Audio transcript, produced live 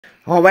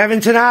What we're having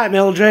tonight,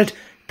 Mildred?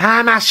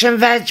 Pie, mash and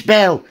veg,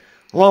 Bill.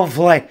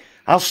 Lovely.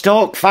 I'll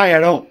stoke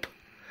fire up.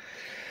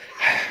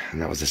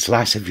 And that was a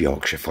slice of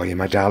Yorkshire for you,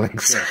 my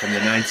darlings. Yeah, from the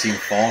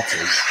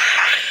 1940s.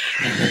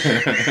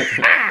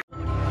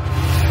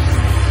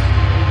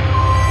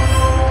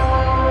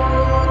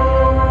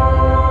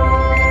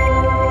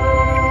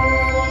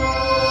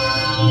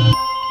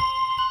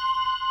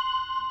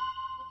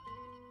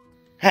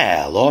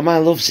 Hello my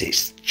loves,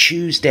 it's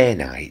Tuesday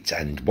night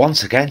and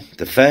once again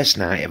the first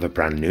night of a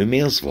brand new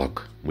meals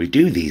vlog. We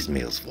do these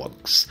meals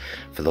vlogs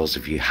for those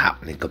of you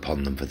happening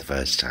upon them for the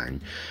first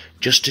time,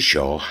 just to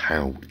show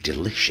how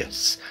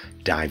delicious,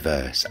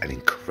 diverse and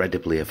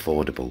incredibly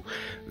affordable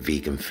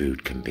vegan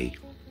food can be.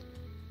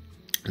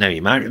 Now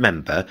you might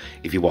remember,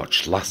 if you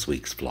watched last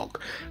week's vlog,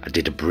 I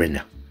did a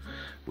brinner,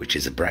 which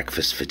is a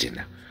breakfast for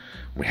dinner.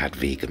 We had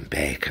vegan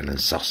bacon and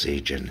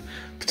sausage and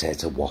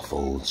potato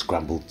waffle,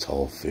 scrambled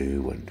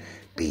tofu and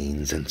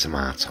beans and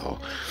tomato.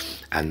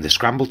 And the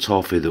scrambled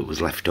tofu that was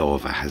left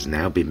over has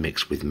now been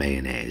mixed with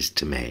mayonnaise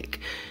to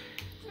make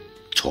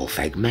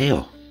tofu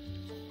mayo,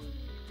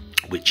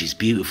 which is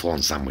beautiful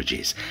on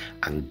sandwiches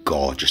and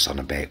gorgeous on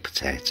a baked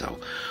potato,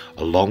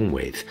 along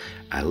with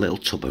a little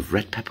tub of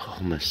red pepper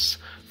hummus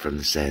from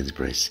the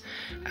Sainsbury's,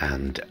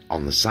 and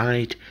on the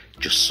side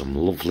just some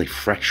lovely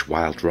fresh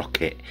wild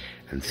rocket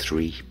and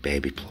 3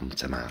 baby plum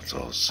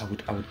tomatoes.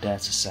 I would dare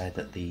to say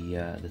that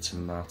the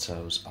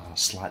tomatoes are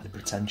slightly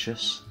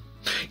pretentious.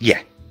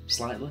 Yeah.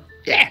 Slightly?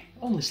 Yeah.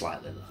 Only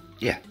slightly though.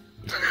 Yeah.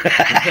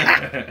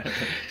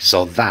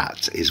 So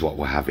that is what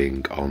we're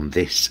having on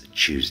this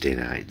Tuesday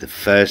night, the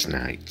first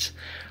night,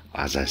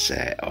 as I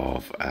say,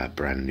 of a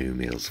brand new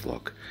meals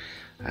vlog.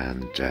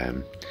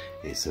 And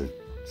it's a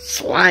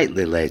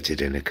slightly later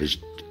dinner because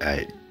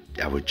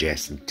our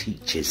Jason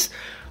teaches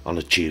on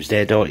a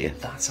Tuesday, don't you?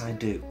 That I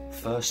do.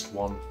 First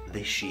one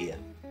this year.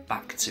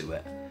 Back to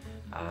it.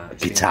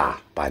 Guitar,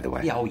 by the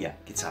way. Yeah, oh yeah,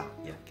 guitar.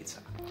 Yeah,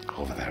 guitar.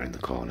 Over there in the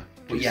corner.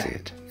 Do you yeah, see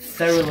it?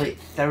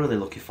 thoroughly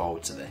looking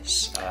forward to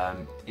this.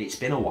 It's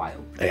been a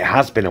while. It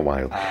has been a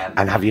while.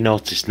 And have you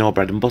noticed no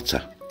bread and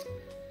butter?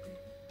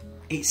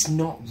 It's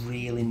not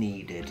really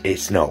needed.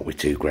 It's not with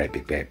 2 great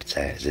big baked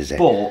potatoes, is it?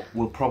 But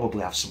we'll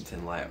probably have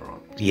something later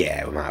on.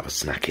 Yeah, we might have a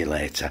snacky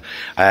later.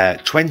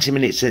 20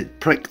 minutes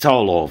pricked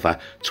all over,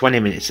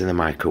 20 minutes in the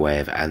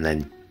microwave, and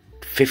then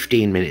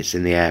 15 minutes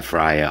in the air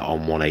fryer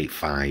on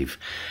 185,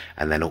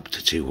 and then up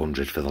to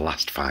 200 for the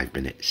last 5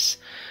 minutes,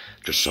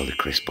 just so they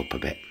crisp up a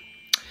bit.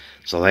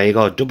 So there you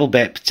go, double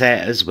baked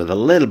potatoes with a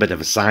little bit of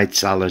a side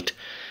salad,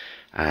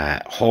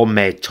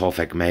 homemade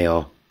tofu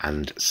mayo,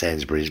 and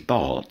Sainsbury's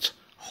bought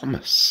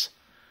hummus.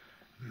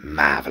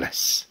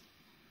 Marvellous.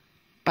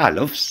 Bye,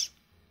 loves.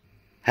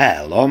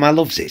 Hello, my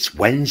loves. It's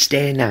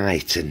Wednesday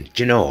night, and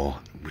do you know,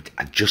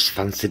 I just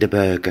fancied a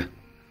burger.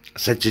 I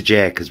said to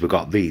Jay, because we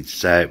got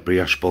these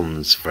brioche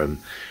buns from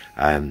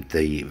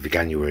the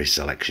Veganuary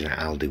selection at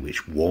Aldi,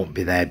 which won't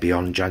be there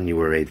beyond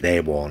January. They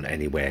won't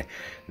anyway.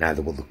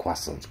 Neither will the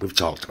croissants. We've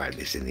talked about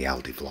this in the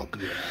Aldi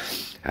vlog.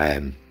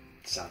 Yeah.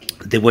 Sadly.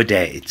 They were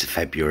dated to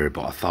February,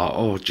 but I thought,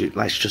 oh,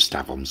 let's just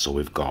have them. So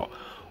we've got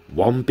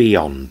one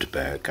Beyond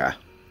burger,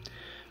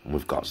 and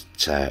we've got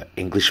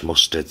English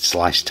mustard,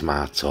 sliced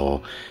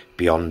tomato,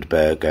 Beyond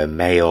burger,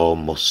 mayo,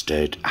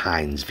 mustard,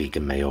 Heinz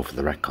vegan mayo for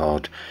the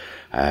record,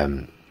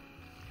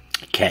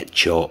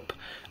 ketchup,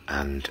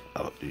 and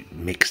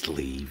mixed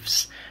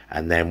leaves.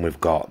 And then we've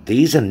got,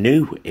 these are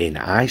new in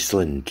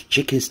Iceland,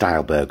 chicken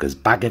style burgers,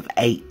 bag of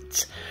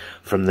 8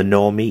 from the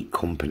No Meat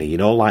Company. You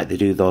know, like they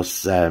do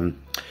those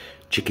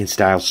chicken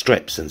style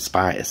strips and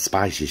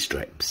spicy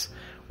strips.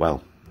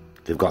 Well,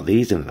 they've got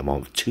these in at the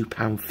moment,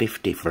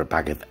 £2.50 for a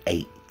bag of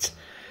 8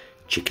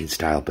 chicken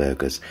style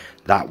burgers.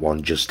 That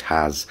one just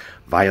has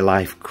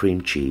Violife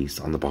cream cheese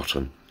on the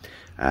bottom,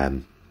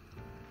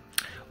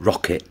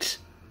 Rocket,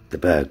 the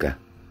burger,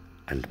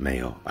 and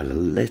mayo, and a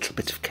little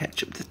bit of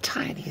ketchup, the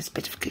tiniest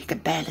bit of, you can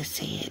barely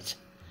see it.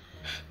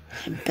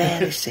 You can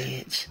barely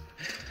see it.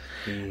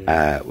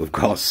 We've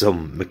got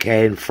some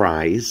McCain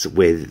fries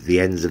with the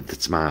ends of the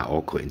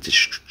tomato cut into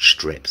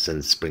strips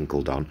and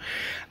sprinkled on,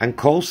 and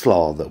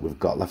coleslaw that we've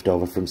got left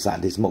over from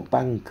Saturday's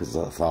mukbang, because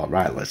I thought,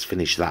 right, let's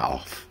finish that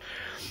off.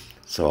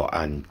 So,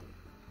 and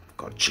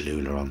got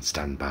Cholula on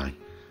standby,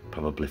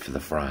 probably for the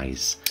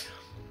fries.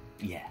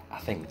 Yeah, I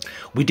think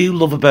we do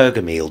love a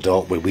burger meal,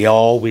 don't we? We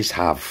always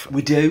have.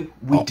 we do.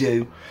 We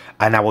do.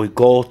 And our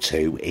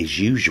go-to is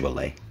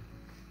usually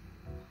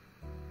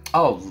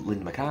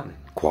Linda McCartney.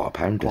 Quarter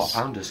Pounders. Quarter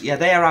Pounders. Yeah,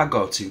 they are our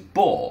go-to.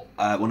 But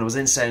when I was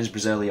in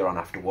Sainsbury's earlier on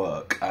after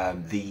work,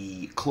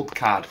 the club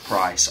card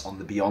price on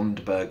the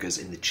Beyond burgers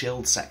in the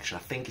chilled section,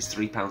 I think, is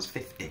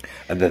 £3.50.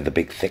 And they're the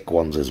big thick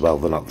ones as well.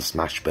 They're not the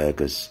smash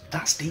burgers.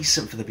 That's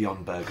decent for the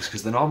Beyond burgers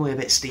because they're normally a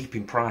bit steep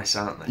in price,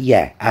 aren't they?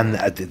 Yeah, and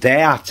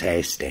they are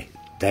tasty.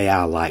 They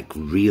are like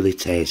really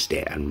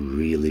tasty and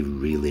really,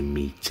 really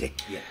meaty.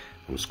 Yeah.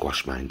 I'm going to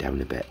squash mine down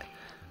a bit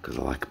because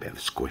I like a bit of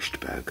a squished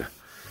burger.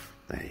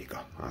 There you go.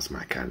 That's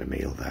my kind of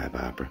meal there,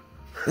 Barbara.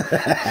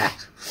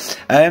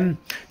 Do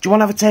you want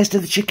to have a taste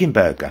of the chicken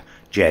burger,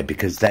 Jay?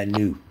 Because they're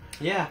new.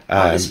 Yeah.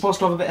 It's supposed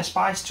to have a bit of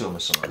spice to them or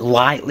something.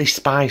 Lightly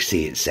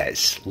spicy, it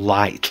says.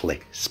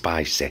 Lightly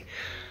spicy.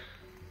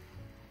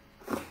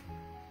 I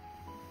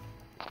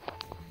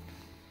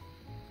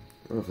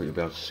don't know if you'll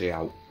be able to see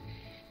out.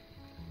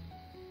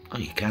 Oh,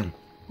 you can.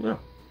 Yeah.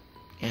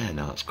 Yeah,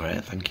 no, that's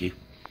great, thank you.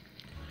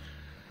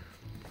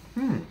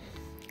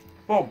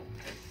 Well,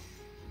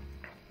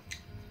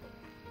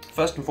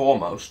 first and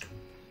foremost,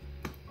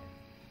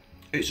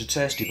 it's a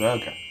tasty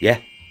burger. Yeah.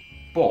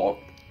 But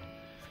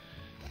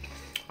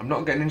I'm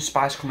not getting any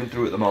spice coming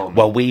through at the moment.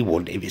 Well, we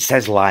wouldn't. If it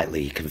says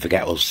lightly, you can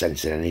forget us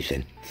sensing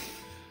anything.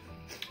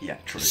 Yeah,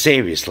 true.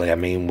 Seriously, I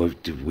mean,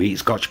 we eat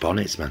Scotch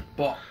bonnets, man.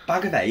 But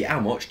bag of 8, how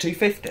much?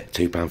 £2.50?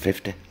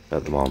 £2.50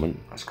 at the moment.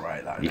 That's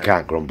great, that. You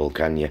can't grumble,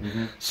 can you?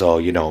 So,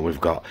 you know, we've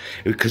got...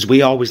 Because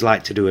we always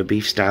like to do a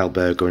beef-style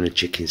burger and a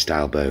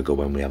chicken-style burger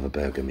when we have a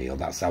burger meal.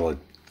 That's our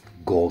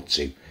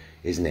go-to,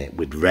 isn't it?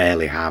 We'd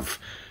rarely have,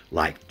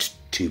 like,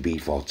 2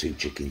 beef or 2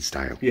 chicken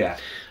style. Yeah.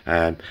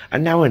 And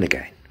now and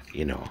again,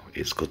 you know,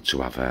 it's good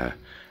to have a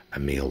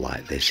meal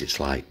like this. It's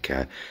like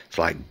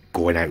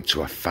going out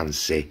to a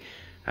fancy...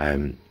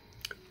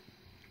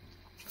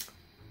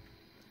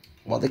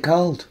 what are they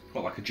called?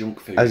 What, like a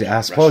junk food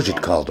I suppose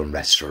you'd call them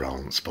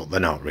restaurants, but they're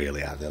not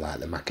really, are they? Like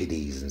the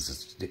Maccadees and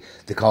stuff.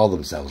 They call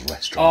themselves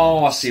restaurants.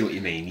 Oh, I see what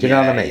you mean. Do you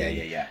know what I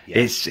mean? Yeah.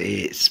 It's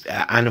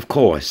and of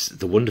course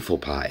the wonderful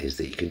part is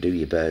that you can do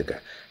your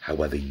burger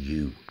however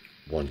you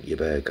want your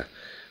burger,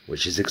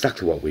 which is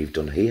exactly what we've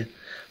done here.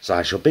 So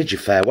I shall bid you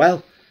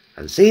farewell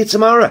and see you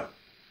tomorrow.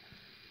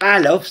 Bye,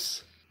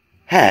 loves.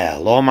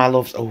 Hello, my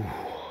loves. Oh,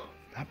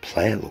 that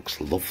plate looks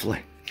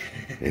lovely.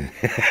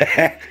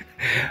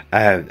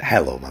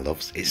 Hello, my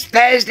loves. It's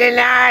Thursday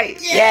night!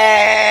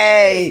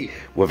 Yay!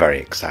 We're very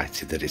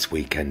excited that it's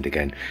weekend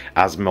again.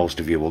 As most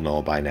of you will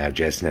know by now,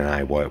 Jason and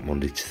I work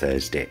Monday to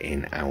Thursday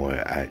in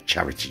our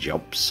charity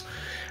jobs.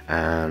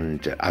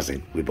 And as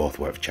in, we both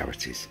work for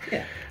charities.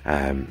 Yeah.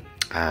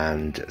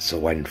 And so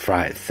when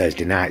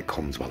Thursday night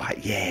comes, we're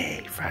like,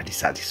 yay, Friday,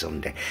 Saturday,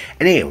 Sunday.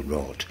 And here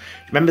Road.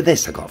 Remember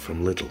this I got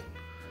from Lidl?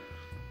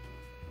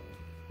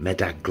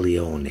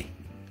 Medaglione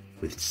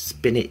with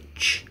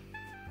spinach,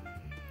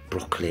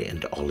 broccoli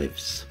and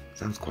olives.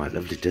 Sounds quite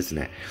lovely, doesn't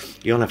it?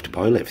 You only have to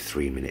boil it for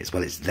 3 minutes.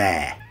 Well, it's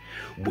there.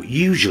 But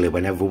usually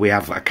whenever we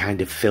have a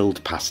kind of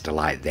filled pasta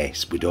like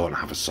this, we don't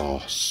have a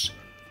sauce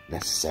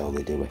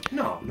necessarily, do we?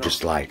 No.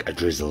 Just like a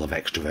drizzle of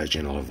extra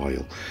virgin olive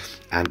oil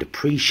and a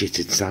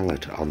pre-shitted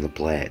salad on the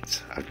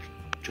plate. I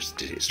just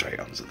did it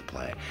straight onto the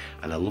plate.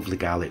 And a lovely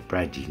garlic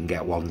bread. You can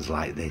get ones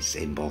like this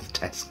in both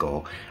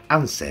Tesco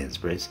and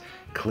Sainsbury's,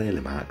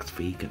 clearly marked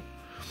vegan.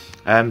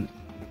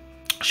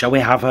 Shall we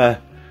have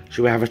a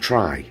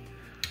try?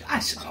 I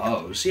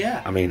suppose,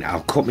 yeah. I mean,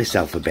 I'll cut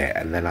myself a bit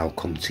and then I'll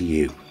come to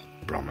you,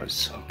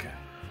 Brommers. Okay.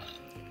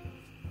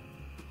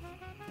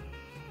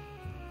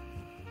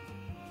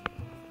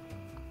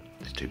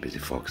 Just too busy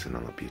focusing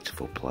on a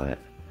beautiful plate.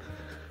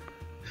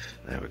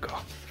 There we go.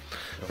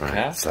 Okay.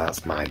 Right, so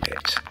that's my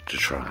bit to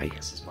try.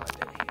 This is my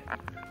bit here.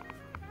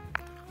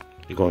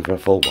 You're going for a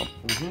full one?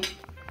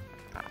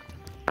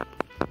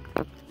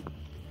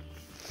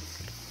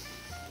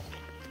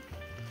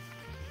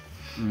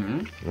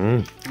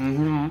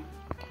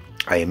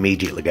 I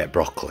immediately get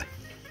broccoli.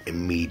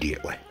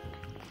 Immediately.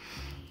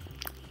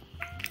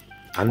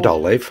 And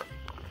olive.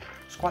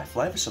 It's quite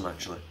flavoursome,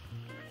 actually.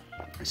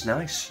 It's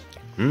nice.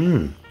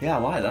 Mmm. Yeah, I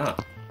like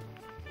that.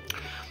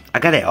 I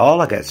get it all.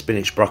 I get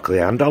spinach, broccoli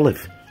and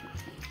olive.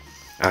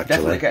 Actually.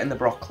 Definitely getting the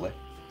broccoli.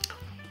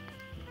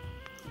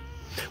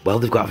 Well,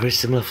 they've got a very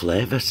similar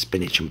flavour,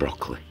 spinach and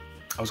broccoli.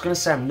 I was going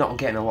to say I'm not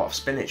getting a lot of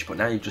spinach, but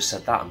now you've just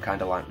said that, I'm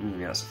kind of like,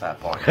 yeah, that's a fair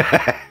point.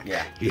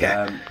 Yeah.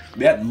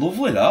 Yeah,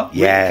 lovely though.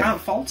 Yeah. You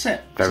can't fault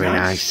it. It's Very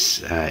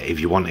nice. If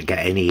you want to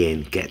get any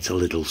in, get a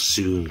little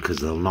soon because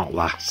they'll not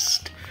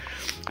last.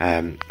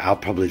 I'll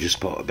probably just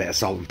put a bit of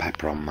salt and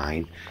pepper on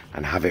mine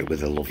and have it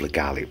with a lovely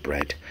garlic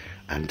bread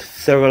and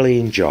thoroughly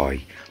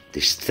enjoy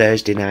this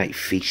Thursday night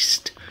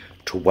feast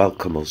to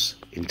welcome us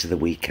into the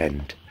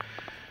weekend.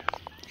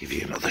 Give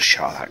you another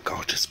shot of that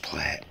gorgeous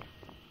plate.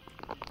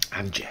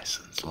 And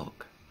Jason's,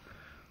 look.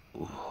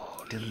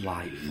 Oh,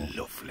 delightful.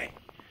 Lovely.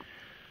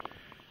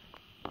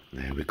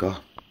 There we go.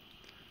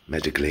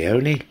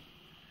 Medaglione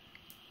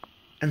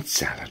and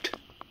salad.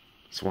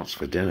 So what's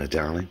for dinner,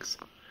 darlings?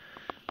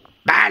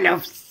 Bye,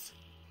 loves.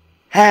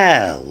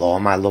 Hello,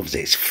 my loves.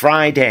 It's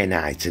Friday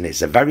night and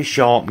it's a very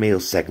short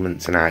meal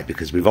segment tonight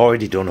because we've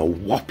already done a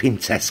whopping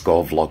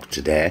Tesco vlog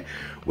today,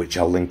 which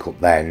I'll link up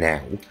there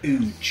now.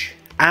 Ooch.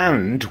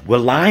 And we're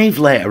live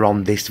later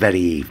on this very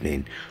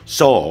evening,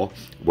 so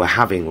we're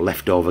having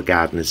leftover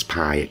gardener's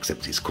pie,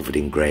 except it's covered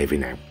in gravy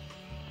now.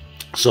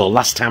 So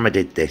last time I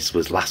did this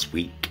was last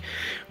week.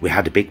 We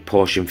had a big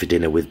portion for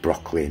dinner with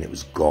broccoli and it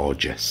was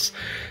gorgeous.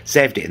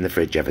 Saved it in the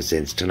fridge ever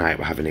since. Tonight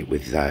we're having it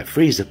with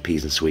freezer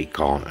peas and sweet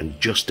corn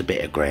and just a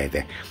bit of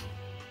gravy,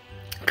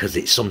 because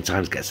it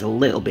sometimes gets a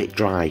little bit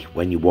dry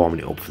when you're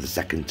warming it up for the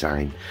second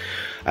time.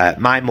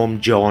 My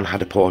mum Joan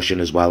had a portion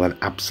as well and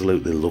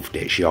absolutely loved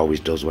it. She always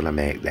does when I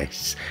make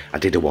this. I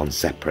did a one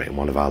separate in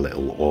one of our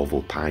little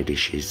oval pie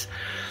dishes.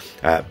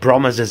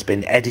 Bromers has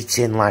been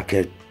editing like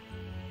a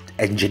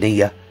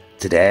engineer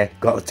today.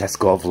 Got the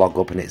Tesco vlog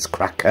up and it's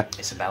cracker.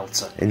 It's a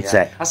belter. Isn't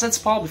it? I said to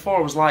Paul before,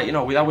 I was like, you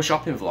know, with our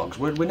shopping vlogs,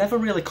 we're never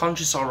really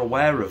conscious or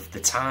aware of the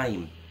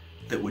time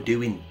that we're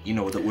doing, you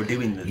know, that we're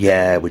doing the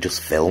Yeah, we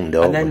just filmed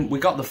over. And then we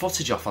got the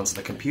footage off onto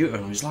the computer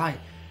and it was like,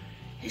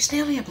 it's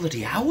nearly a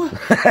bloody hour.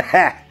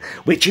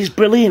 Which is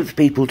brilliant for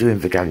people doing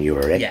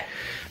veganuary.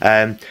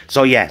 Yeah.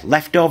 So yeah,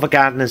 leftover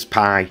gardener's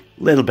pie,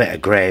 little bit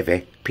of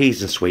gravy,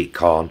 peas and sweet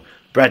corn,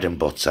 bread and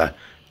butter,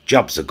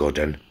 job's a good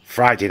un.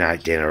 Friday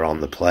night dinner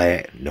on the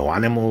plate. No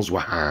animals were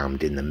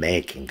harmed in the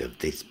making of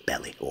this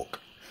belly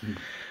hook.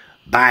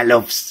 Bye,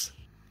 loves.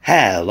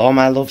 Hello,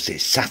 my loves.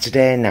 It's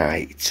Saturday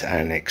night,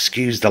 and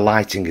excuse the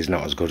lighting is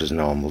not as good as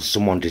normal.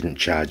 Someone didn't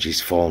charge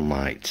his phone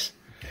lights,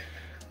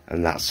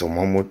 and that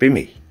someone would be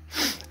me.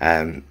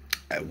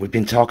 We've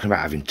been talking about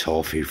having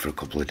tofu for a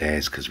couple of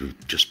days because we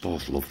just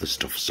both love the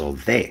stuff. So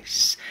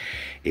this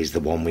is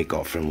the one we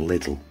got from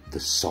Lidl, the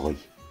soy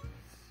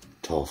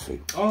tofu.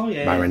 Oh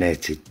yeah.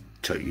 Marinated,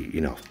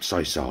 you know,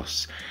 soy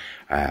sauce.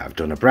 I've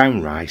done a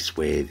brown rice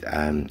with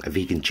a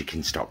vegan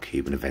chicken stock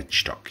cube and a veg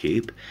stock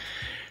cube.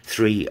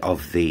 3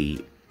 of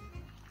the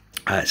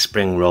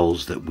spring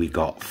rolls that we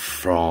got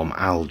from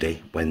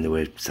Aldi when they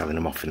were selling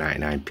them off for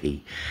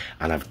 99p.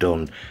 And I've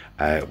done,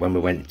 when we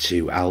went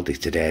to Aldi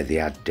today, they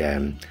had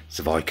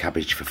Savoy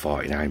cabbage for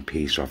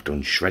 49p. So I've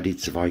done shredded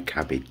Savoy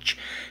cabbage,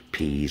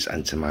 peas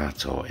and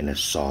tomato in a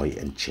soy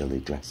and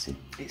chilli dressing.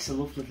 It's a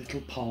lovely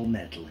little Paul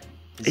medley.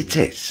 It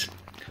is.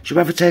 Should we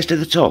have a taste of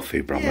the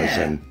tofu, Bromley?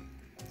 Yeah.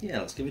 Yeah,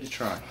 let's give it a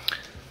try.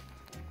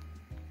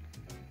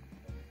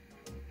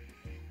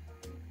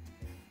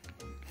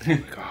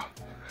 God.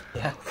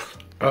 Yeah.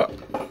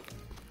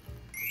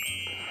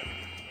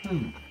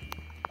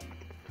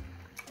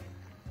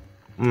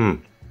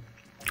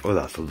 Oh,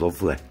 that's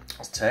lovely.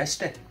 That's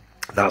tasty.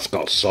 That's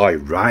got soy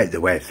right the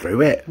way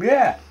through it.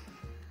 Yeah.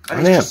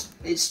 And Yeah.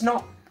 it's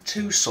not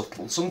too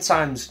subtle.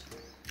 Sometimes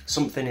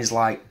something is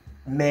like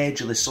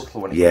majorly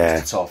subtle when it Yeah.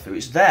 comes to tofu.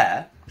 It's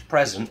there, it's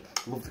present.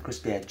 Love the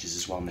crispy edges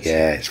as well.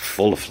 Yeah, it's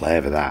full of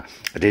flavour, that.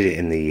 I did it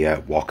in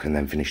the wok and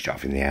then finished it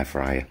off in the air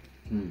fryer.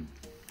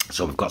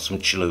 So we've got some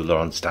Cholula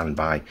on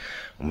standby,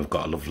 and we've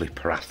got a lovely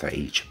paratha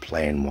each, a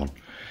plain one.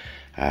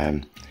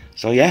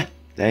 So yeah,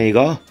 there you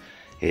go.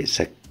 It's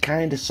a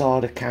kind of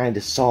sorta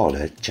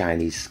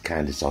Chinese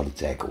kind of sorta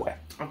takeaway.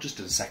 I've just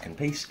done a second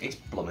piece. It's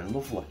blooming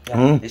lovely.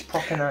 Yeah, it's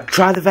proper nice.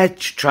 Try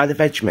the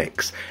veg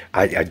mix.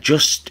 I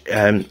just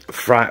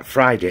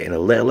fried it in a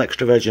little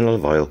extra virgin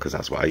olive oil because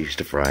that's what I used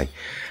to fry.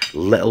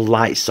 Little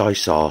light soy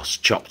sauce,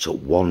 chopped up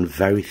 1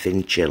 very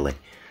thin chilli.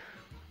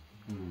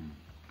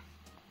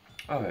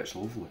 Oh, it's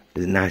lovely.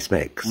 It's a nice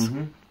mix.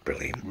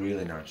 Brilliant.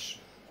 Really nice.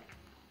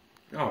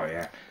 Oh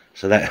yeah.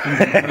 So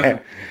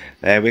that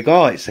there we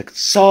go. It's a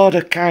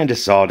sorta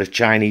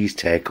Chinese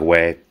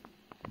takeaway,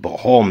 but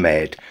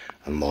homemade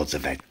and loads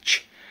of veg.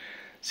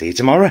 See you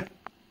tomorrow.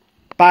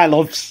 Bye,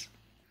 loves.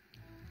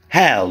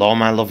 Hello,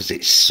 my loves.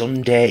 It's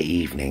Sunday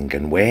evening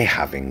and we're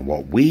having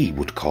what we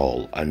would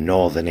call a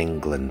Northern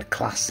England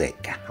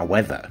classic.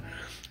 However,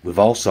 we've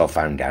also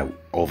found out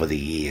over the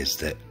years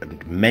that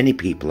many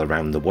people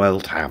around the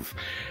world have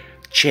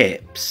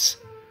chips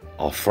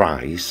or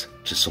fries,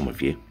 to some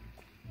of you,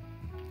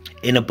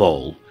 in a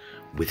bowl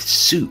with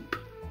soup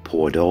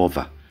poured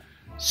over.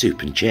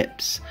 Soup and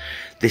chips.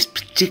 This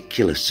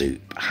particular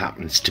soup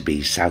happens to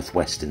be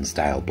southwestern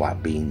style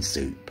black bean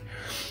soup.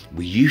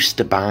 We used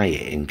to buy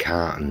it in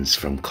cartons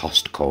from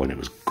Costco and it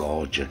was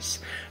gorgeous,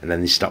 and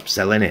then they stopped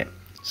selling it,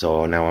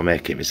 so now I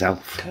make it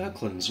myself.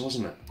 Kirkland's,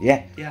 wasn't it?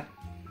 Yeah. Yeah.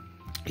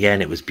 Yeah,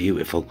 and it was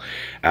beautiful.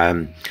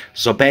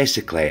 So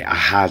basically I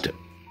had,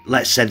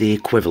 let's say, the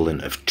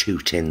equivalent of 2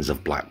 tins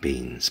of black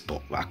beans,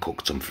 but I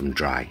cooked them from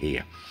dry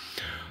here.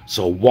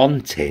 So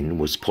 1 tin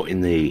was put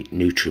in the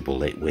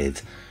NutriBullet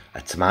with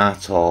a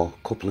tomato,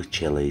 a couple of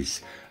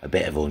chilies, a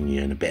bit of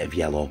onion, a bit of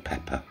yellow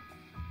pepper,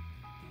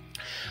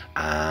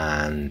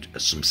 and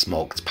some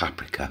smoked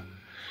paprika,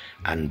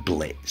 and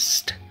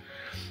blitzed.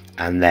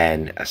 And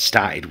then I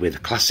started with a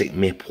classic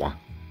mirepoix,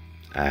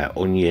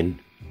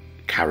 onion,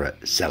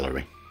 carrot,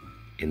 celery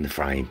in the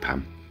frying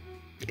pan,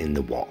 in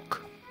the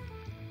wok.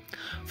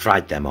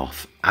 Fried them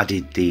off,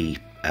 added the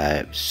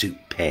soup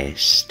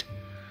paste,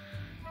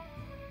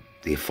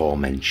 the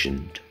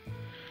aforementioned,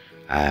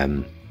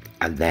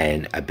 and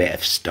then a bit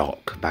of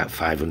stock, about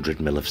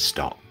 500ml of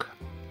stock.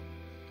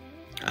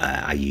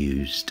 I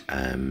used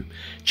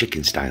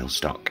chicken style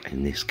stock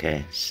in this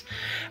case,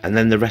 and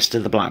then the rest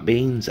of the black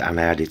beans, and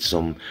I added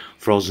some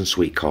frozen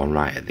sweet corn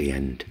right at the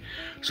end.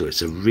 So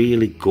it's a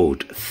really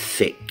good,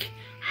 thick,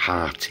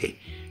 hearty,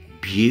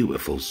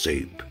 beautiful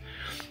soup.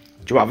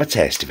 Do you want to have a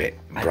taste of it,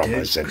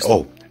 Brommers? And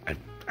oh, I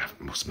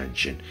must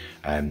mention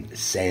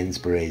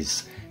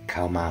Sainsbury's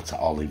Kalmata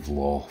olive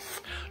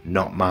loaf,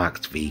 not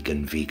marked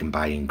vegan, vegan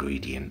by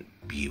ingredient,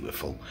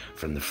 beautiful,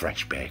 from the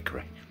Fresh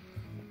Bakery.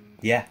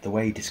 Yeah, the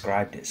way he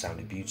described it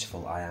sounded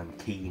beautiful. I am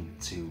keen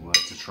to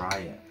try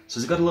it. So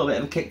it's got a little bit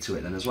of a kick to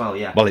it then as well,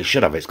 yeah? Well, it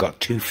should have. It's got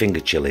 2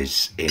 finger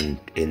chilies in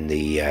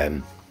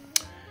the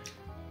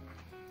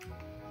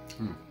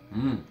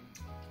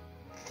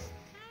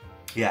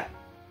Yeah,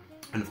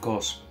 and of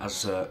course,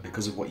 as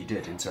because of what you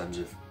did in terms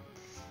of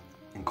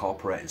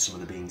incorporating some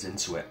of the beans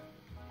into it,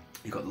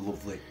 you've got the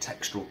lovely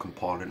textural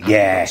component.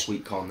 Yeah. And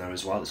sweet corn there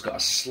as well. It's got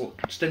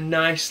just a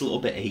nice little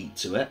bit of heat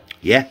to it.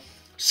 Yeah.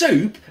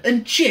 Soup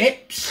and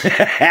chips.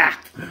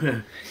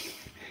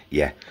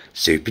 Yeah,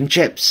 soup and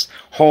chips.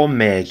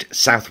 Homemade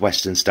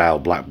southwestern style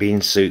black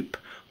bean soup,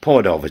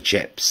 poured over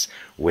chips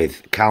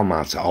with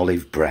Kalmata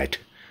olive bread.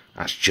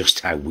 That's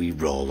just how we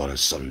roll on a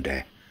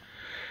Sunday.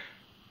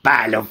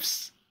 Bye,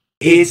 loves.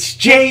 It's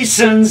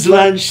Jason's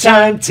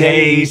lunchtime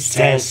taste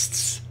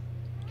tests.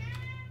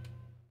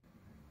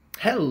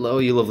 Hello,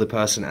 you lovely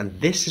person, and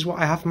this is what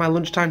I have for my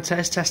lunchtime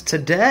taste test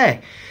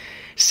today.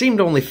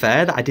 Seemed only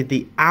fair that I did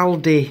the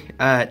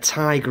Aldi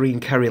Thai green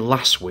curry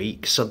last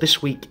week, so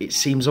this week it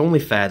seems only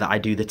fair that I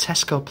do the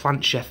Tesco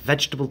Plant Chef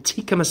vegetable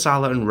tikka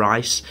masala and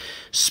rice,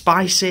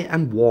 spicy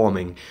and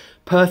warming.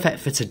 Perfect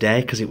for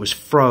today because it was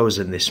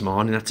frozen this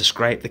morning. I had to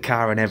scrape the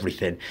car and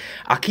everything.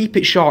 I'll keep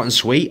it short and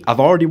sweet. I've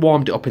already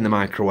warmed it up in the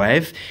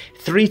microwave.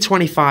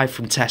 $3.25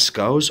 from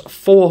Tesco's,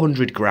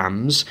 400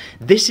 grams.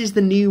 This is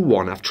the new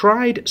one. I've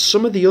tried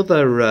some of the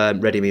other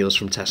ready meals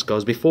from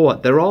Tesco's before.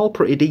 They're all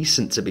pretty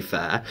decent, to be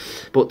fair.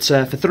 But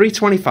for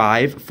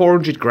 $3.25,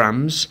 400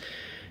 grams.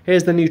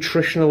 Here's the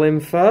nutritional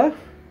info.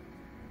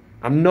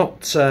 I'm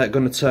not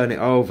going to turn it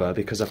over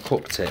because I've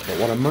cooked it, but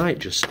what I might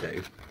just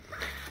do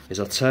is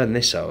I'll turn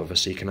this over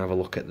so you can have a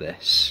look at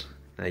this.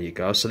 There you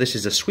go. So this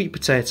is a sweet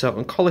potato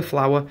and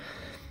cauliflower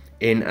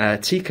in a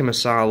tikka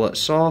masala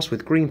sauce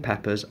with green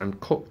peppers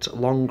and cooked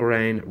long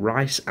grain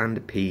rice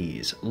and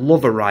peas.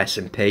 Love a rice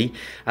and pea.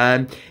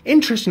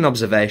 Interesting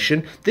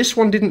observation. This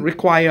one didn't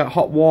require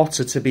hot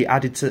water to be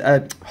added to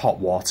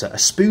a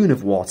spoon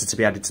of water to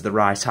be added to the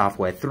rice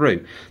halfway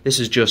through. This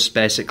is just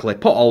basically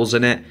put holes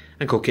in it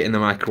and cook it in the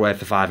microwave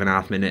for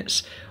 5.5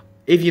 minutes.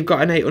 If you've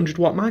got an 800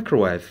 watt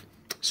microwave.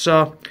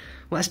 So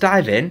let's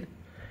dive in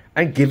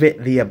and give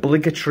it the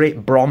obligatory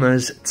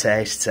Bronner's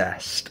taste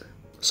test.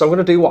 So I'm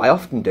going to do what I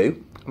often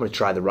do. I'm going to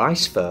try the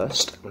rice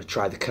first, I'm going to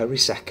try the curry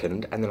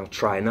second, and then I'll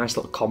try a nice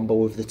little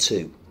combo of the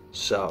two.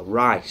 So,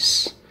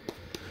 rice.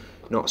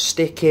 Not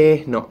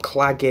sticky, not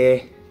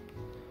claggy.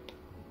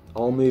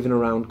 All moving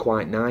around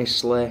quite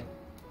nicely.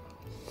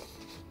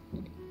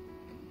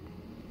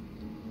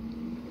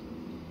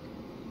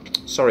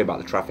 Sorry about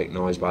the traffic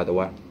noise, by the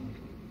way.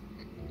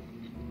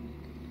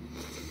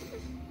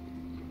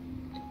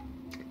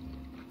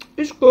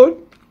 It's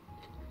good.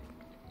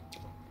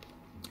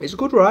 It's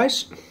good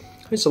rice.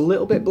 It's a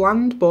little bit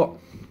bland, but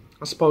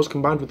I suppose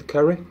combined with the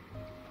curry,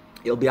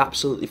 it'll be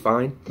absolutely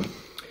fine.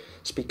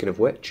 Speaking of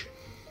which,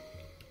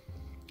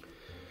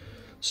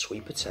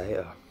 sweet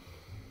potato.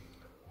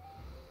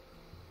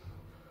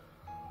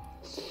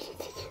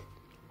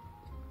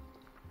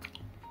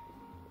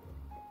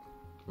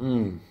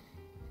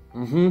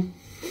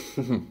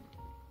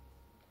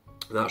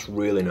 That's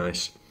really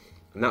nice.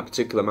 And that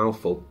particular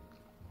mouthful,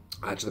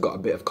 I actually got a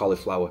bit of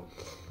cauliflower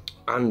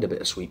and a bit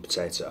of sweet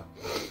potato.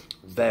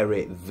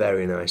 Very,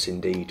 very nice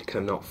indeed.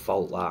 Cannot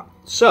fault that.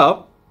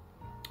 So,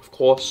 of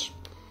course,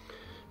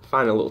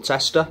 final little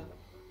tester.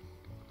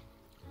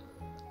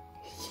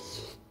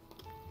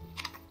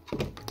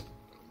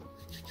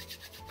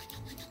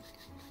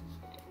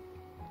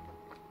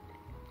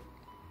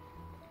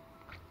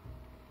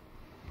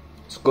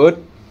 It's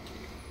good.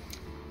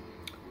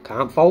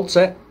 Can't fault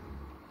it.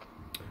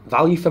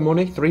 Value for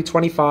money,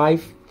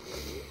 $3.25.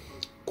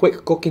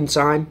 Quick cooking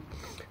time,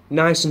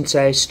 nice and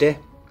tasty.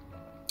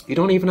 You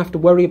don't even have to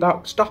worry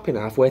about stopping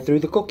halfway through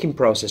the cooking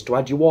process to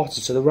add your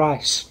water to the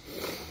rice.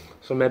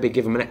 So maybe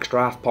give them an extra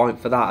half point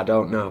for that, I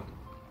don't know.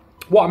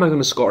 What am I going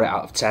to score it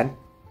out of 10?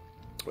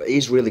 It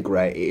is really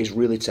great, it is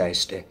really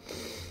tasty.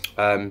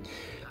 And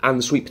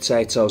the sweet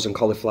potatoes and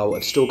cauliflower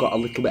have still got a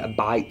little bit of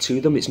bite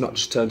to them. It's not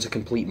just turned to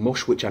complete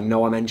mush, which I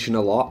know I mention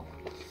a lot.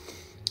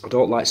 I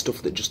don't like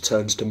stuff that just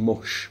turns to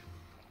mush.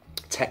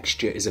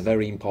 Texture is a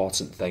very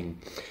important thing.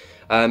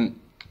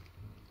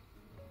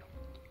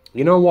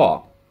 You know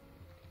what?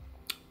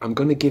 I'm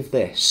going to give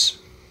this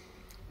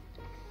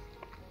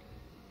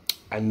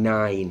a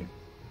 9.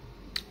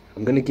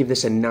 I'm going to give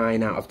this a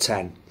 9 out of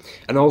 10.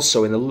 And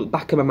also, in the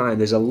back of my mind,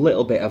 there's a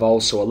little bit of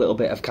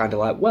kind of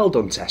like, well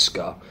done,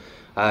 Tesco.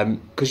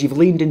 Because you've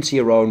leaned into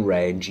your own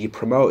range, you're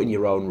promoting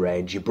your own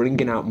range, you're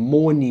bringing out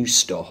more new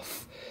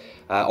stuff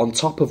on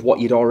top of what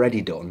you'd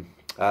already done.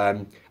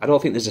 I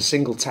don't think there's a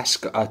single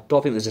Tesco. I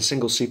don't think there's a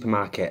single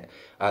supermarket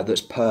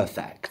that's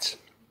perfect.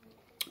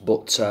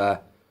 But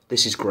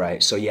this is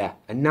great. So yeah,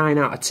 a 9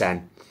 out of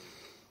 10.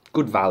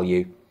 Good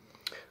value.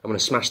 I'm going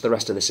to smash the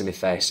rest of this in my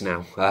face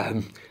now.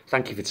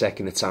 Thank you for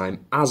taking the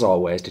time, as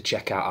always, to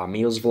check out our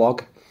meals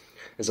vlog.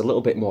 There's a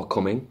little bit more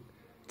coming.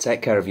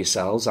 Take care of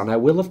yourselves, and I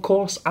will, of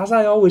course, as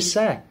I always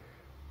say,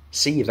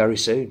 see you very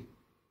soon.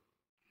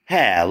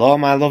 Hello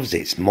my loves,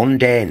 it's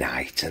Monday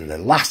night and the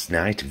last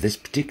night of this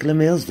particular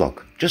meals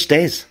vlog. Just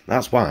is,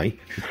 that's why.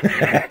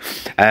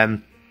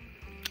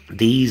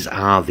 These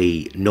are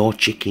the no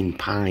chicken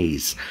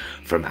pies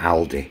from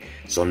Aldi.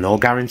 So no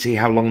guarantee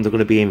how long they're going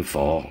to be in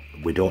for.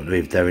 We don't know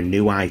if they're a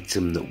new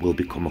item that will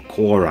become a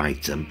core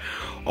item,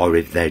 or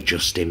if they're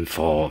just in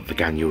for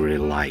veganuary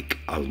like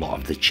a lot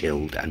of the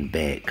chilled and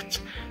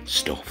baked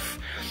stuff.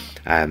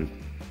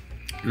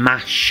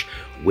 Mash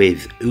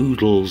with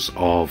oodles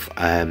of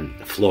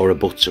flora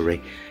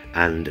buttery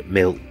and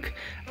milk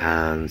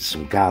and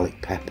some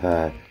garlic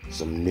pepper,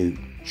 some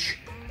nooch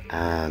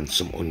and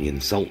some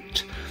onion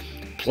salt.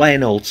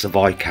 Plain old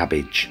Savoy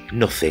cabbage,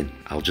 nothing.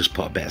 I'll just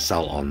put a bit of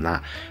salt on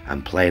that,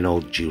 and plain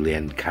old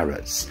julienne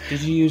carrots.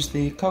 Did you use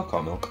the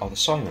cocoa milk or the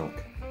soy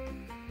milk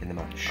in the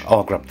mash? Oh,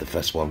 I'll grab the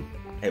first one.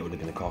 It would have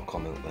been a cocoa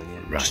milk then,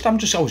 yeah. Right.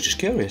 I was just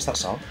curious,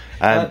 that's all.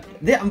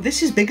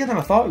 This is bigger than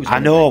I thought it was. I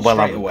know,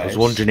 well, I was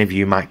wondering if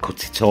you might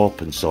cut it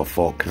open so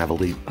folk can have a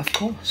look. Of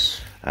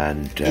course.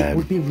 And it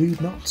would be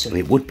rude not to.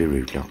 It would be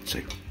rude not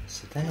to.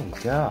 So there we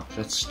go.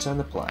 Let's turn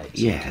the plate.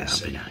 Yeah,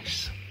 that'd be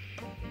nice.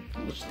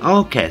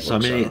 Okay, so I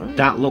mean, right.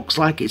 That looks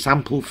like it's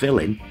ample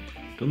filling,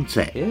 doesn't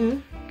it? Yeah.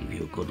 Give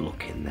you a good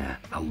look in there.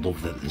 I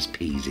love that there's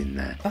peas in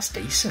there. That's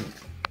decent.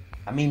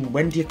 I mean,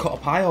 when do you cut a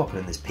pie open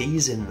and there's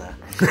peas in there?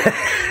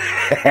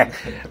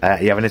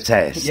 You having a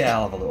taste? Yeah,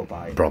 I'll have a little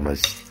bite.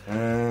 Promise.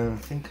 I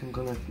think I'm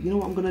gonna... You know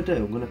what I'm gonna do?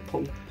 I'm gonna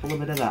pull a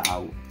bit of that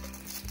out.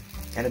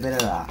 Get a bit of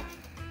that.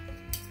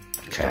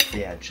 Just off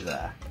the edge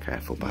there.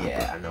 Careful, Barbara.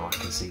 Yeah, I know, I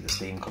can see the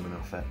steam coming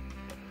off it.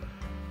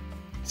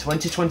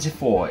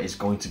 2024 is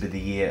going to be the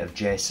year of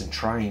Jason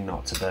trying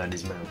not to burn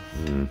his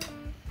mouth.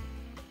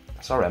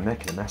 Sorry, I'm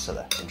making a mess of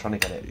it. I'm trying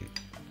to get it...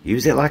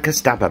 Use it like a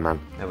stabber, man.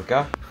 There we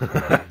go.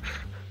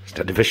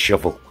 Instead of a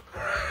shovel.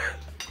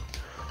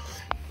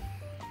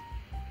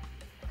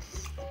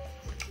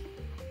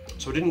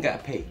 So we didn't get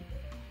a pea,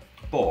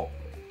 but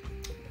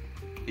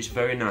it's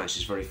very nice,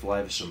 it's very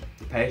flavoursome.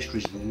 The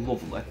pastry's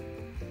lovely.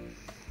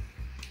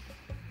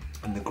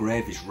 And the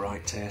gravy's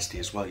right tasty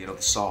as well, you know,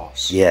 the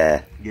sauce.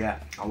 Yeah. Yeah,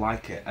 I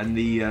like it. And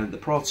the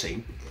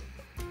protein,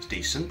 it's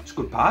decent. It's a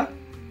good pie.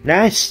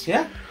 Nice.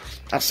 Yeah.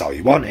 That's all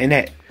you want,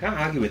 innit? Can't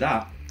argue with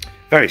that.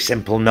 Very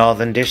simple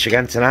northern dish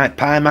again tonight.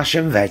 Pie, mash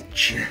and veg.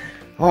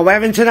 What we're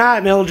having tonight,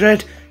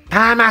 Mildred?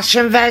 Pie, mash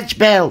and veg,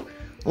 Bill.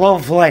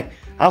 Lovely.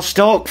 I'll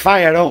stoke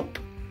fire up.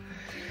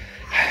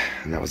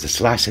 And that was a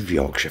slice of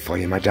Yorkshire for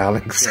you, my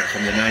darlings. Yeah,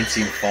 from the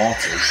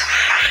 1940s.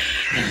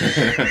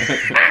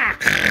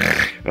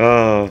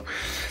 Oh,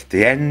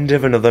 the end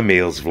of another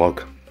meals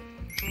vlog.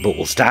 But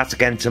we'll start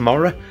again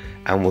tomorrow,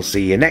 and we'll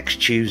see you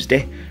next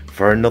Tuesday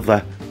for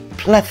another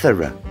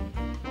plethora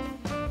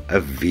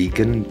of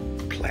vegan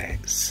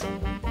plates.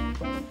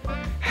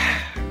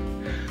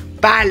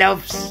 Bye,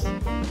 loves.